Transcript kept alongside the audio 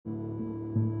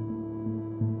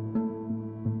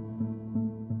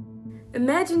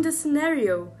Imagine the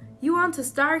scenario. You want to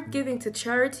start giving to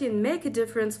charity and make a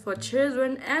difference for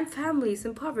children and families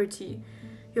in poverty.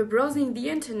 You're browsing the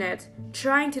internet,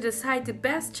 trying to decide the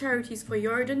best charities for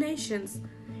your donations.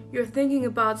 You're thinking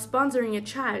about sponsoring a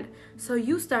child, so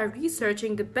you start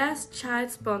researching the best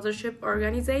child sponsorship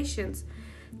organizations.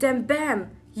 Then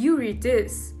bam, you read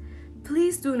this.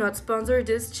 Please do not sponsor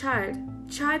this child.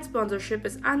 Child sponsorship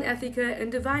is unethical and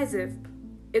divisive.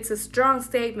 It's a strong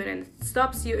statement and it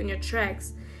stops you in your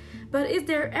tracks. But is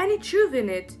there any truth in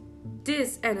it?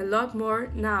 This and a lot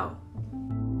more now.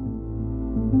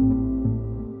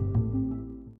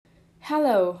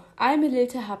 Hello, I'm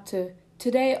Elilte Hapte.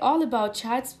 Today all about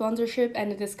child sponsorship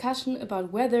and a discussion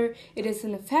about whether it is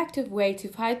an effective way to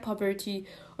fight poverty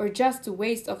or just a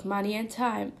waste of money and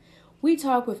time. We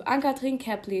talk with Ann-Kathrin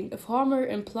Keplin, a former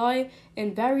employee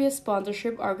in various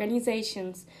sponsorship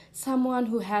organizations, someone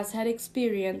who has had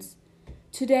experience.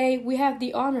 Today, we have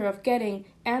the honor of getting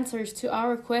answers to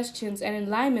our questions and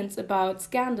enlightenments about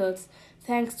scandals,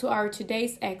 thanks to our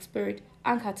today's expert,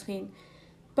 Ann-Kathrin.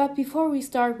 But before we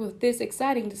start with this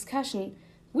exciting discussion,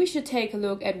 we should take a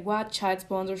look at what child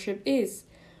sponsorship is.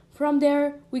 From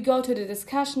there, we go to the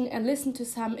discussion and listen to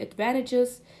some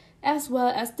advantages as well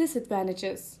as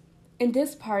disadvantages. In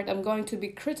this part, I'm going to be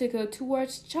critical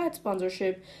towards child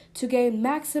sponsorship to gain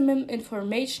maximum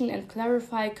information and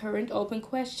clarify current open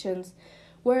questions,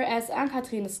 whereas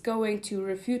Ann-Kathrin is going to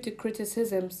refute the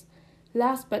criticisms.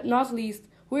 Last but not least,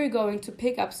 we're going to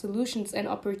pick up solutions and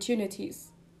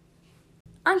opportunities.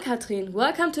 Ann-Kathrin,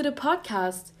 welcome to the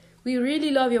podcast. We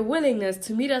really love your willingness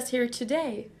to meet us here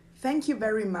today. Thank you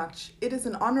very much. It is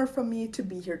an honor for me to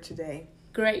be here today.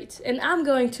 Great, and I'm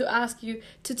going to ask you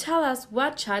to tell us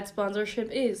what child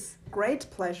sponsorship is. Great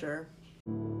pleasure.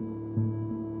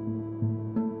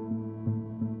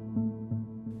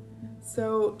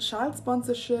 So, child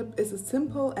sponsorship is a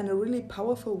simple and a really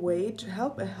powerful way to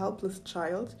help a helpless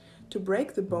child to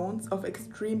break the bones of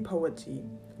extreme poverty.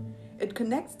 It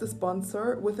connects the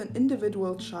sponsor with an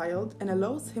individual child and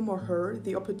allows him or her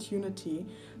the opportunity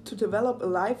to develop a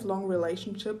lifelong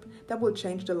relationship that will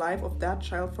change the life of that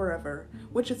child forever,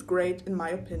 which is great in my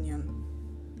opinion.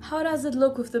 How does it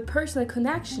look with the personal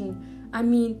connection? I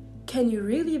mean, can you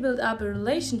really build up a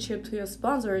relationship to your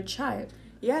sponsor or child?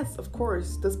 Yes, of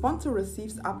course. The sponsor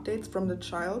receives updates from the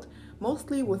child,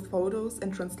 mostly with photos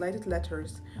and translated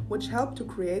letters, which help to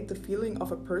create the feeling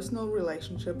of a personal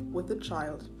relationship with the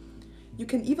child. You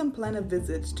can even plan a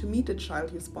visit to meet the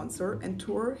child you sponsor and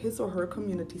tour his or her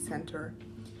community center.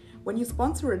 When you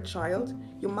sponsor a child,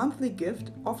 your monthly gift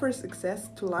offers access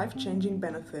to life-changing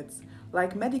benefits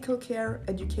like medical care,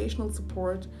 educational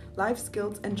support, life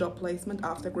skills and job placement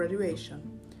after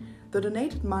graduation. The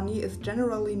donated money is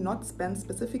generally not spent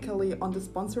specifically on the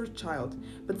sponsored child,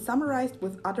 but summarized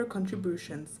with other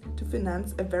contributions to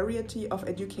finance a variety of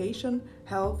education,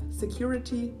 health,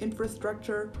 security,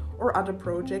 infrastructure, or other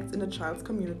projects in the child's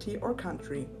community or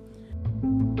country.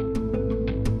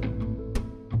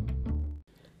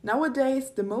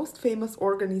 Nowadays, the most famous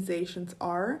organizations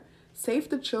are Save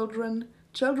the Children,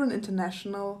 Children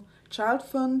International, Child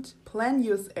Fund, Plan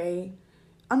USA,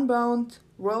 Unbound,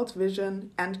 World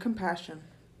Vision, and Compassion.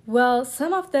 Well,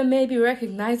 some of them may be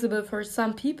recognizable for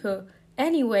some people.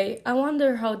 Anyway, I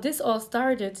wonder how this all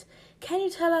started. Can you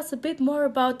tell us a bit more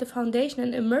about the foundation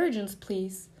and emergence,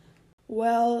 please?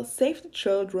 Well, Save the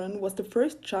Children was the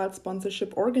first child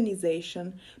sponsorship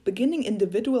organization beginning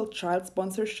individual child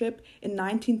sponsorship in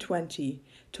 1920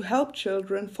 to help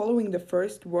children following the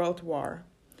First World War.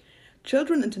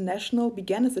 Children International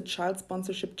began as a child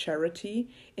sponsorship charity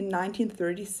in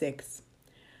 1936.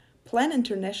 Plan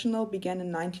International began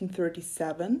in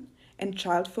 1937 and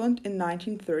Child Fund in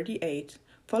 1938,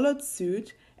 followed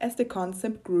suit as the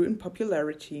concept grew in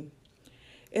popularity.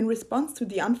 In response to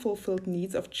the unfulfilled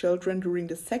needs of children during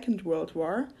the Second World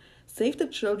War, Save the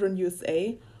Children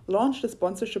USA launched a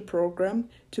sponsorship program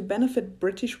to benefit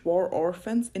British war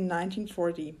orphans in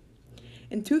 1940.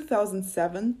 In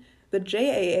 2007, the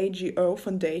JAAGO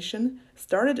Foundation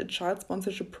started a child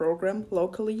sponsorship program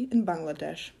locally in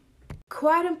Bangladesh.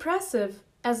 Quite impressive.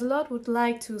 As a lot would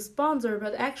like to sponsor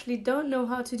but actually don't know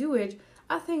how to do it,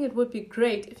 I think it would be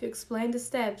great if you explain the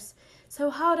steps. So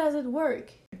how does it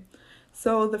work?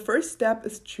 So the first step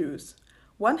is choose.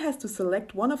 One has to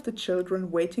select one of the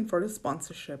children waiting for the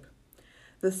sponsorship.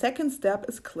 The second step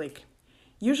is click.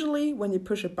 Usually when you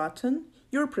push a button,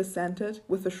 you're presented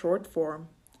with a short form.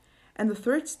 And the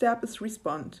third step is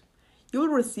respond. You'll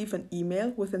receive an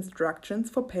email with instructions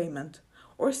for payment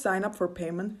or sign up for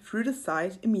payment through the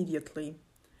site immediately.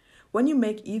 When you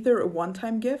make either a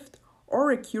one-time gift or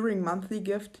recurring monthly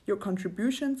gift, your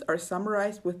contributions are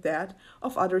summarized with that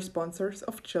of other sponsors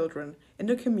of children in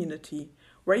the community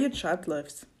where your child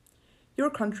lives. Your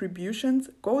contributions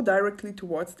go directly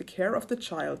towards the care of the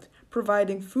child,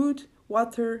 providing food,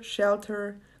 water,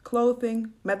 shelter,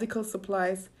 clothing, medical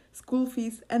supplies, school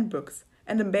fees and books,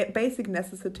 and the basic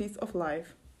necessities of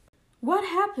life. What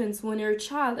happens when your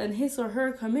child and his or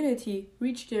her community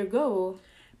reach their goal?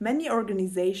 Many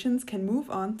organizations can move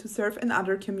on to serve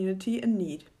another community in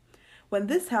need. When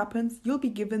this happens, you'll be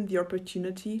given the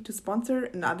opportunity to sponsor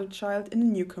another child in a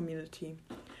new community.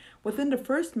 Within the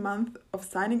first month of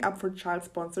signing up for child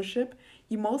sponsorship,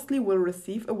 you mostly will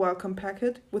receive a welcome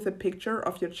packet with a picture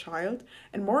of your child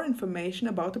and more information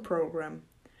about the program.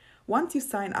 Once you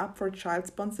sign up for child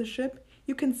sponsorship,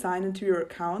 you can sign into your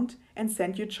account and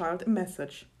send your child a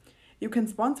message. You can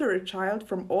sponsor a child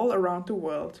from all around the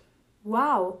world.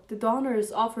 Wow, the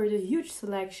donors offered a huge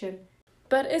selection.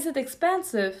 But is it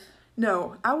expensive?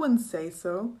 No, I wouldn't say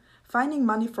so. Finding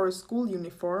money for a school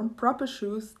uniform, proper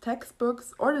shoes,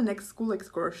 textbooks, or the next school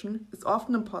excursion is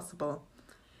often impossible.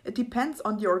 It depends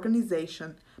on the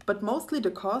organization, but mostly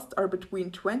the costs are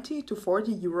between 20 to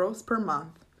 40 euros per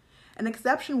month. An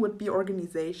exception would be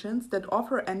organizations that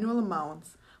offer annual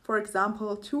amounts, for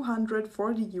example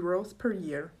 240 euros per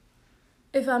year.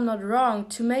 If I'm not wrong,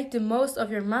 to make the most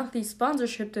of your monthly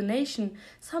sponsorship donation,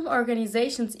 some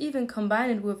organizations even combine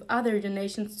it with other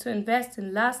donations to invest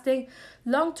in lasting,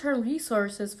 long-term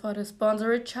resources for the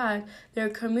sponsored child, their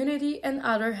community, and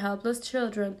other helpless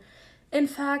children. In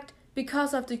fact,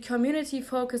 because of the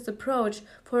community-focused approach,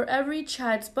 for every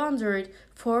child sponsored,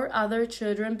 4 other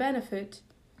children benefit.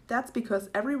 That's because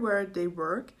everywhere they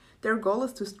work, their goal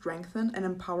is to strengthen and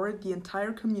empower the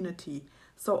entire community,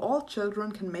 so all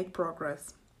children can make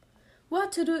progress.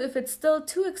 What to do if it's still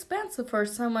too expensive for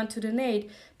someone to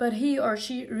donate, but he or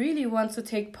she really wants to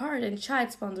take part in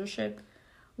child sponsorship?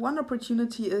 One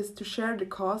opportunity is to share the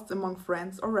costs among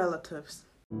friends or relatives.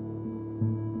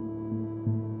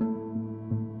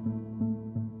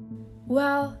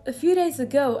 Well, a few days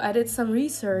ago I did some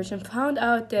research and found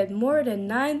out that more than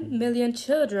 9 million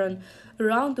children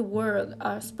around the world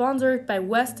are sponsored by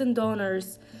Western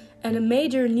donors. And a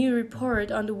major new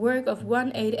report on the work of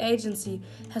one aid agency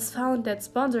has found that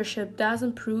sponsorship does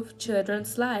improve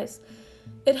children's lives.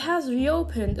 It has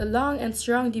reopened a long and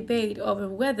strong debate over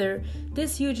whether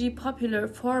this hugely popular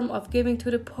form of giving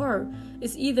to the poor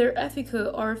is either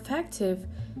ethical or effective.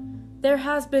 There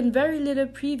has been very little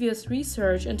previous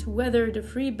research into whether the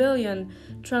 3 billion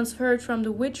transferred from the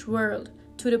rich world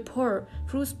to the poor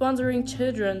through sponsoring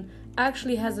children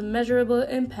actually has a measurable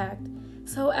impact.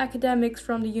 So academics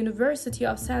from the University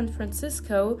of San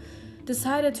Francisco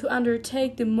decided to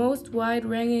undertake the most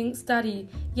wide-ranging study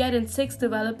yet in 6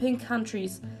 developing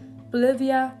countries: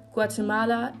 Bolivia,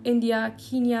 Guatemala, India,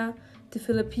 Kenya, the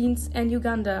Philippines, and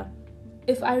Uganda.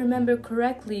 If I remember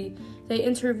correctly, they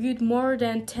interviewed more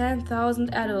than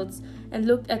 10,000 adults and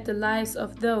looked at the lives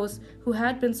of those who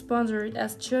had been sponsored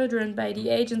as children by the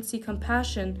agency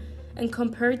Compassion and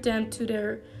compared them to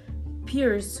their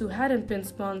peers who hadn't been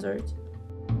sponsored.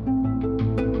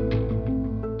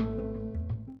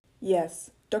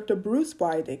 Yes, Dr. Bruce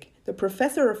Weidig, the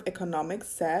professor of economics,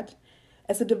 said,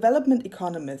 "As a development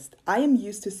economist, I am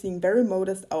used to seeing very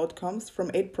modest outcomes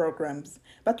from aid programs,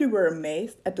 but we were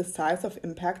amazed at the size of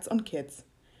impacts on kids."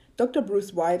 Dr.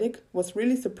 Bruce Weidig was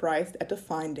really surprised at the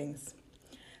findings.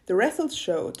 The results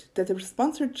showed that the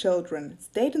sponsored children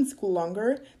stayed in school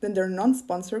longer than their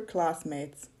non-sponsored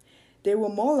classmates. They were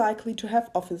more likely to have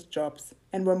office jobs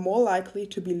and were more likely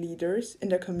to be leaders in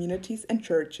their communities and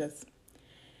churches.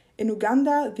 In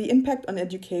Uganda, the impact on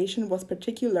education was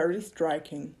particularly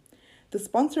striking. The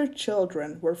sponsored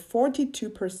children were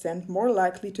 42% more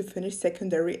likely to finish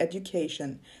secondary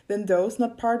education than those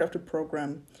not part of the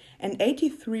program, and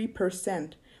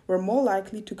 83% were more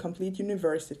likely to complete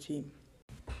university.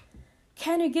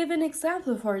 Can you give an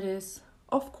example for this?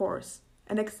 Of course.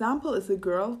 An example is a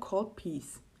girl called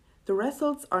Peace. The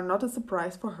results are not a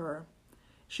surprise for her.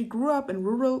 She grew up in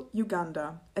rural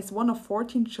Uganda as one of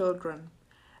 14 children.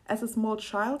 As a small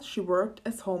child, she worked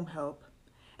as home help.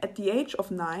 At the age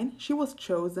of 9, she was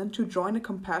chosen to join a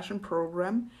compassion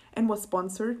program and was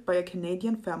sponsored by a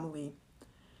Canadian family.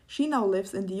 She now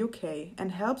lives in the UK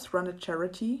and helps run a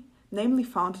charity, namely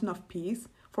Fountain of Peace,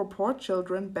 for poor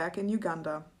children back in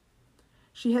Uganda.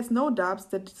 She has no doubts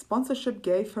that sponsorship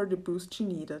gave her the boost she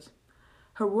needed.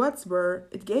 Her words were,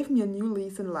 "It gave me a new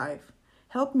lease in life,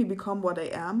 helped me become what I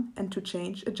am and to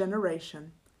change a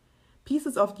generation." Peace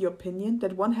is of the opinion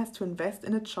that one has to invest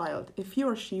in a child if he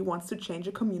or she wants to change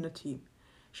a community.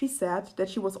 She said that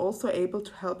she was also able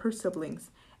to help her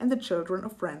siblings and the children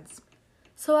of friends.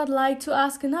 So I'd like to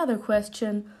ask another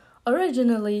question.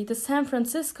 Originally, the San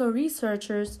Francisco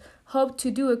researchers hoped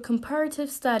to do a comparative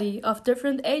study of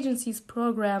different agencies'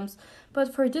 programs,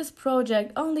 but for this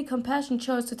project, only Compassion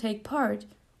chose to take part.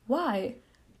 Why?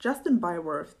 Justin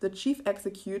Byworth, the chief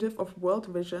executive of World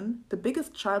Vision, the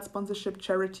biggest child sponsorship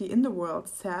charity in the world,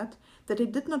 said that they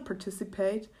did not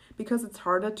participate because it's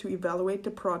harder to evaluate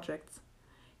the projects.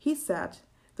 He said,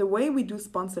 "The way we do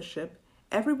sponsorship,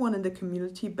 everyone in the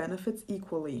community benefits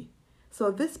equally.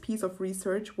 So this piece of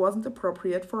research wasn't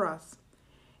appropriate for us."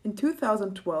 In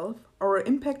 2012, our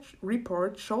impact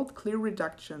report showed clear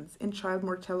reductions in child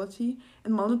mortality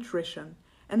and malnutrition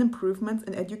and improvements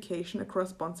in education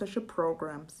across sponsorship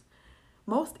programs.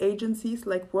 Most agencies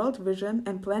like World Vision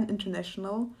and Plan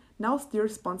International now steer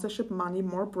sponsorship money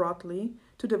more broadly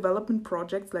to development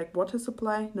projects like water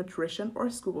supply, nutrition, or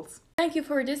schools. Thank you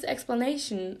for this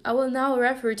explanation. I will now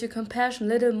refer to Compassion a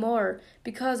little more,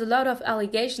 because a lot of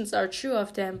allegations are true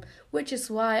of them, which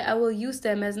is why I will use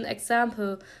them as an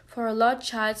example for a lot of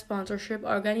child sponsorship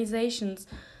organizations.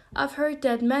 I've heard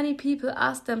that many people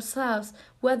ask themselves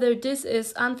whether this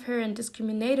is unfair and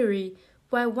discriminatory.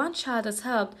 While one child is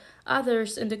helped,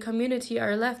 others in the community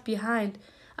are left behind.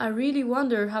 I really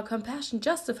wonder how Compassion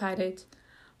justified it.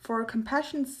 For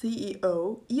Compassion's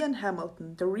CEO, Ian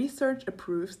Hamilton, the research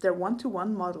approves their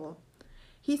one-to-one model.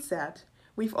 He said,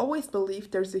 "We've always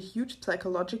believed there's a huge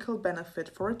psychological benefit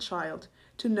for a child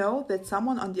to know that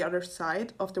someone on the other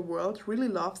side of the world really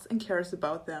loves and cares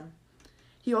about them."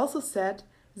 He also said,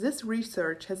 "This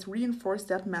research has reinforced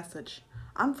that message.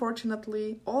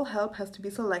 Unfortunately, all help has to be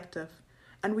selective,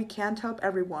 and we can't help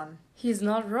everyone." He's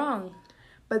not wrong.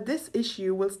 But this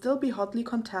issue will still be hotly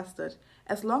contested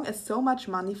as long as so much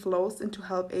money flows into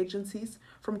help agencies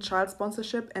from child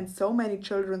sponsorship and so many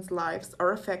children's lives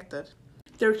are affected.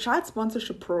 Their child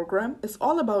sponsorship program is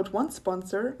all about one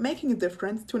sponsor making a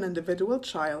difference to an individual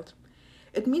child.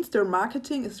 It means their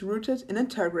marketing is rooted in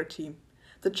integrity.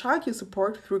 The child you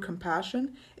support through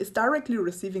Compassion is directly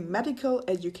receiving medical,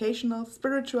 educational,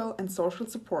 spiritual, and social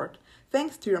support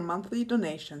thanks to your monthly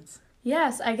donations.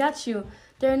 Yes, I got you.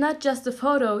 They're not just a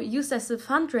photo used as a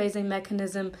fundraising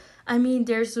mechanism. I mean,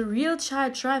 there's a real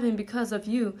child thriving because of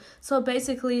you. So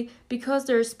basically, because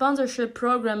their sponsorship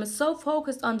program is so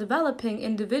focused on developing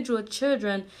individual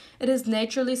children, it is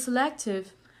naturally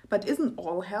selective. But isn't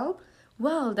all help?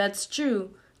 Well, that's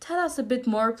true. Tell us a bit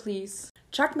more, please.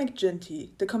 Chuck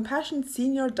McGinty, the Compassion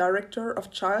Senior Director of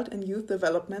Child and Youth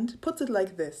Development, puts it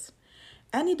like this.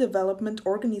 Any development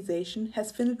organization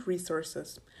has finite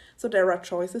resources, so there are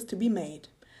choices to be made.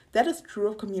 That is true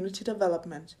of community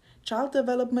development, child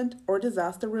development, or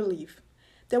disaster relief.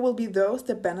 There will be those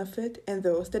that benefit and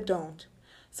those that don't.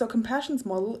 So Compassion's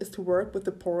model is to work with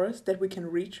the poorest that we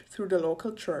can reach through the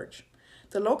local church.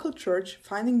 The local church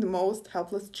finding the most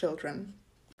helpless children.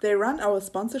 They run our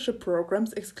sponsorship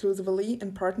programs exclusively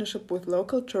in partnership with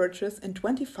local churches in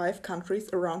 25 countries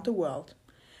around the world.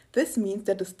 This means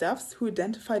that the staffs who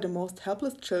identify the most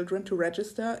helpless children to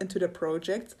register into the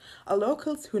projects are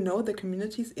locals who know the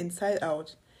communities inside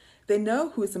out. They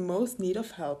know who is in most need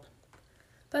of help.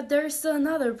 But there is still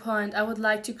another point I would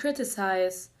like to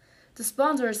criticize. The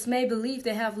sponsors may believe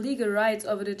they have legal rights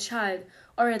over the child,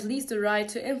 or at least the right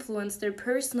to influence their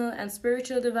personal and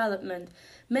spiritual development.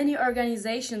 Many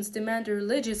organizations demand a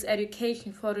religious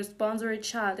education for the sponsored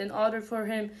child in order for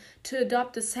him to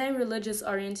adopt the same religious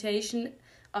orientation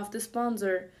of the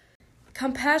sponsor.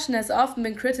 Compassion has often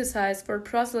been criticized for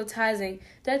proselytizing.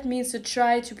 That means to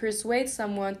try to persuade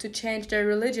someone to change their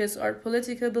religious or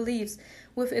political beliefs,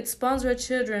 with its sponsored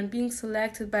children being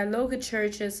selected by local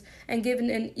churches and given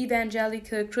an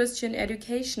evangelical Christian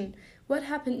education. What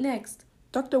happened next?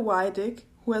 Dr. Weidig,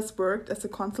 who has worked as a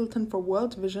consultant for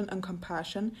World Vision and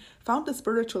Compassion, found the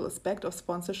spiritual aspect of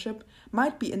sponsorship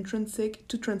might be intrinsic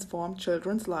to transform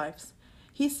children's lives.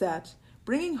 He said,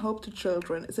 "Bringing hope to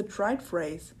children is a trite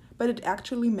phrase, but it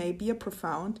actually may be a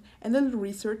profound and little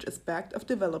research aspect of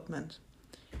development."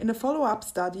 In a follow-up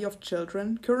study of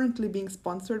children currently being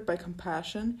sponsored by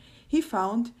Compassion, he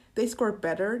found they scored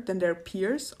better than their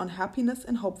peers on happiness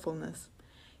and hopefulness.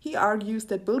 He argues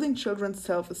that building children's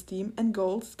self-esteem and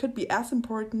goals could be as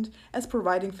important as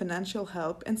providing financial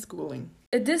help and schooling.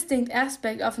 A distinct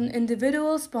aspect of an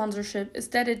individual sponsorship is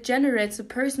that it generates a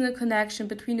personal connection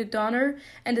between the donor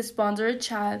and the sponsored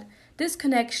child. This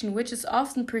connection, which is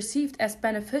often perceived as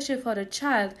beneficial for the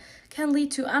child, can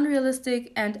lead to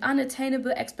unrealistic and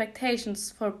unattainable expectations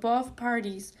for both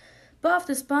parties. Both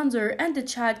the sponsor and the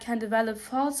child can develop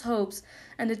false hopes,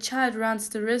 and the child runs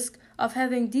the risk of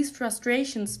having these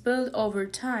frustrations build over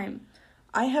time.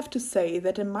 I have to say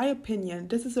that in my opinion,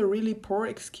 this is a really poor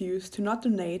excuse to not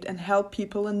donate and help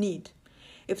people in need.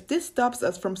 If this stops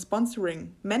us from sponsoring,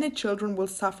 many children will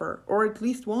suffer or at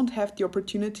least won't have the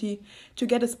opportunity to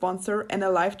get a sponsor and a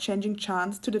life-changing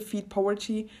chance to defeat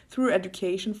poverty through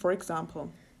education, for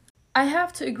example. I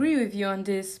have to agree with you on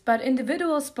this, but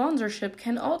individual sponsorship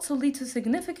can also lead to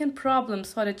significant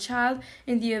problems for the child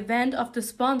in the event of the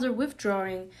sponsor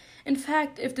withdrawing. In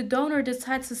fact, if the donor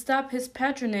decides to stop his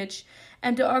patronage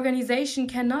and the organization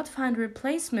cannot find a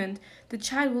replacement, the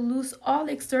child will lose all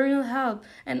external help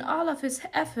and all of his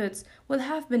efforts will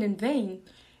have been in vain.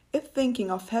 If thinking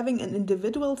of having an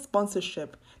individual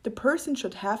sponsorship, the person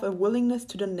should have a willingness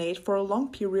to donate for a long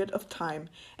period of time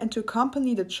and to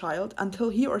accompany the child until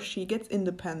he or she gets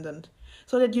independent,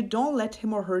 so that you don't let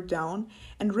him or her down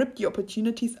and rip the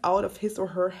opportunities out of his or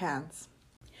her hands.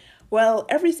 Well,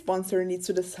 every sponsor needs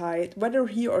to decide whether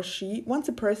he or she wants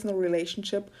a personal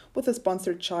relationship with a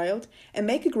sponsored child and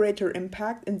make a greater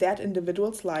impact in that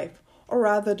individual's life, or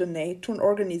rather donate to an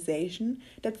organization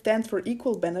that stands for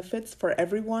equal benefits for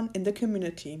everyone in the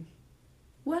community.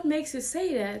 What makes you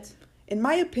say that? In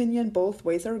my opinion, both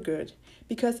ways are good,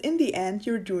 because in the end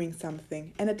you're doing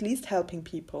something and at least helping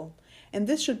people. And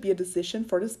this should be a decision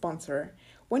for the sponsor.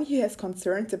 When he has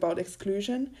concerns about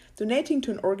exclusion, donating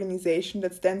to an organization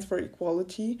that stands for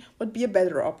equality would be a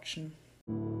better option.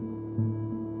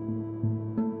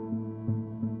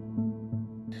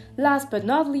 Last but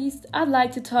not least, I'd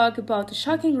like to talk about the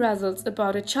shocking results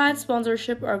about a child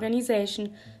sponsorship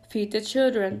organization, Feed the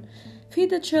Children. Feed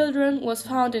the Children was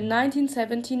founded in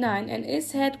 1979 and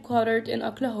is headquartered in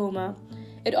Oklahoma.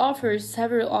 It offers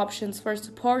several options for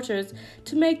supporters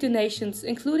to make donations,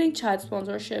 including child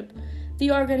sponsorship.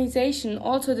 The organization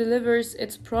also delivers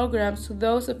its programs to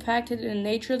those affected in a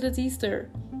natural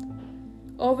disaster.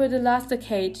 Over the last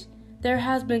decade, there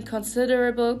has been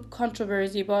considerable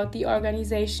controversy about the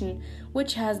organization,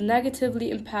 which has negatively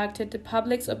impacted the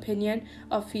public's opinion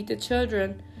of Feed the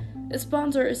Children. A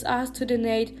sponsor is asked to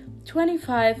donate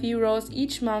 €25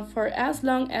 each month for as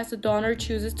long as the donor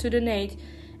chooses to donate,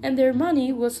 and their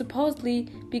money will supposedly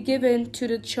be given to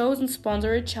the chosen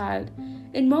sponsored child.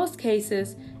 In most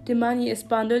cases, the money is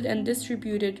bundled and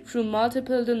distributed through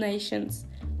multiple donations.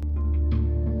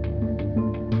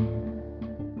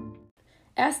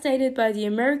 As stated by the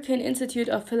American Institute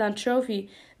of Philanthropy,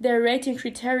 their rating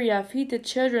criteria, Feed the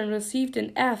Children received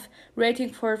an F rating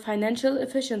for financial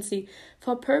efficiency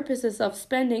for purposes of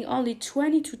spending only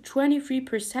 20 to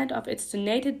 23% of its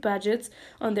donated budgets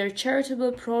on their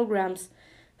charitable programs.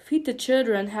 Feed the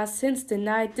Children has since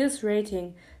denied this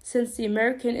rating, since the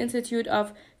American Institute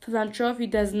of Philanthropy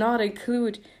does not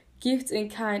include gifts in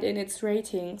kind in its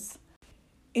ratings.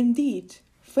 Indeed,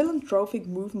 philanthropic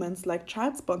movements like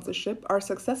child sponsorship are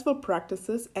successful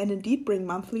practices and indeed bring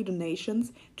monthly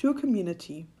donations to a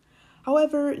community.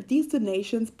 However, these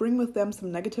donations bring with them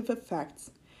some negative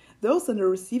effects. Those on the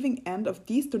receiving end of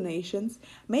these donations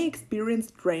may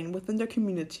experience drain within their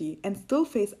community and still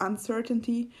face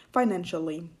uncertainty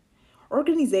financially.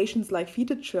 Organizations like Feed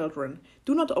the Children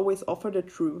do not always offer the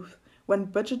truth when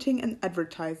budgeting and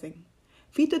advertising.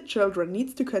 Feed the Children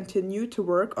needs to continue to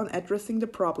work on addressing the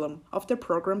problem of their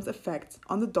program's effects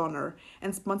on the donor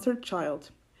and sponsored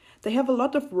child. They have a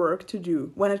lot of work to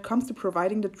do when it comes to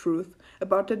providing the truth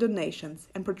about their donations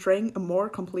and portraying a more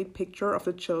complete picture of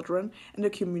the children and the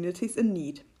communities in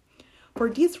need. For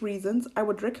these reasons, I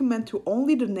would recommend to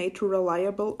only donate to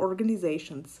reliable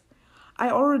organizations. I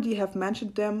already have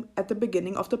mentioned them at the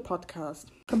beginning of the podcast.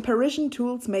 Comparison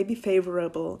tools may be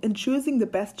favorable in choosing the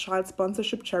best child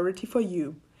sponsorship charity for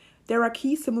you. There are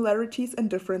key similarities and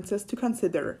differences to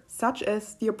consider, such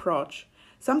as the approach.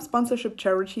 Some sponsorship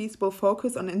charities will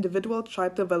focus on individual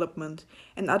child development,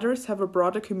 and others have a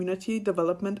broader community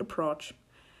development approach.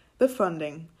 The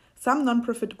funding. Some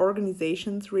nonprofit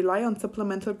organizations rely on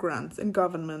supplemental grants and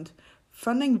government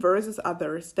funding versus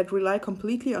others that rely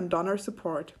completely on donor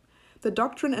support. The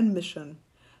doctrine and mission.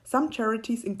 Some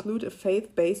charities include a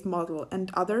faith-based model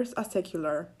and others are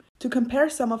secular. To compare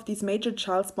some of these major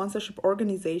child sponsorship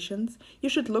organizations, you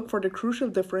should look for the crucial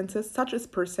differences such as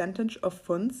percentage of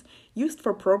funds used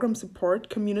for program support,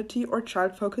 community or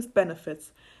child-focused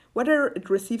benefits, whether it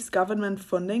receives government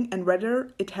funding and whether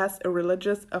it has a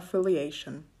religious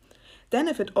affiliation. Then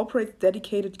if it operates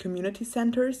dedicated community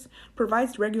centers,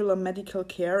 provides regular medical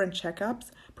care and checkups,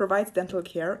 provides dental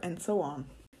care, and so on.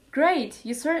 Great!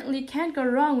 You certainly can't go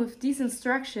wrong with these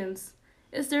instructions.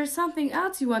 Is there something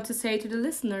else you want to say to the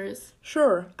listeners?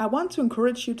 Sure, I want to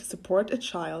encourage you to support a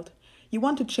child. You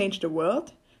want to change the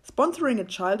world? Sponsoring a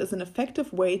child is an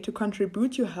effective way to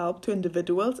contribute your help to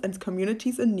individuals and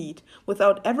communities in need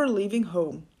without ever leaving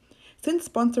home. Since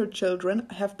sponsored children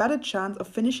have better chance of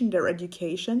finishing their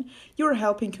education, you are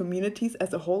helping communities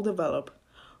as a whole develop.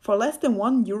 For less than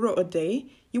 €1 a day,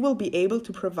 you will be able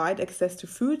to provide access to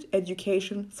food,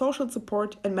 education, social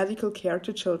support, and medical care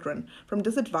to children from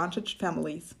disadvantaged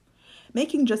families.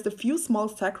 Making just a few small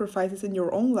sacrifices in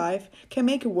your own life can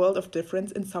make a world of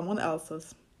difference in someone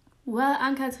else's. Well,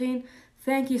 Ann-Kathrin,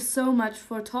 thank you so much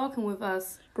for talking with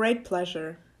us. Great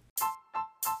pleasure.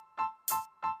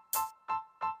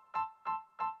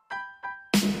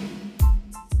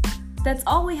 That's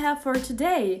all we have for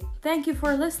today. Thank you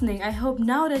for listening. I hope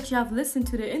now that you have listened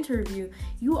to the interview,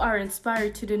 you are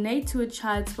inspired to donate to a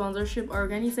child sponsorship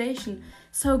organization.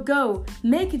 So go,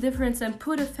 make a difference and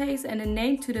put a face and a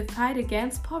name to the fight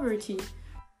against poverty.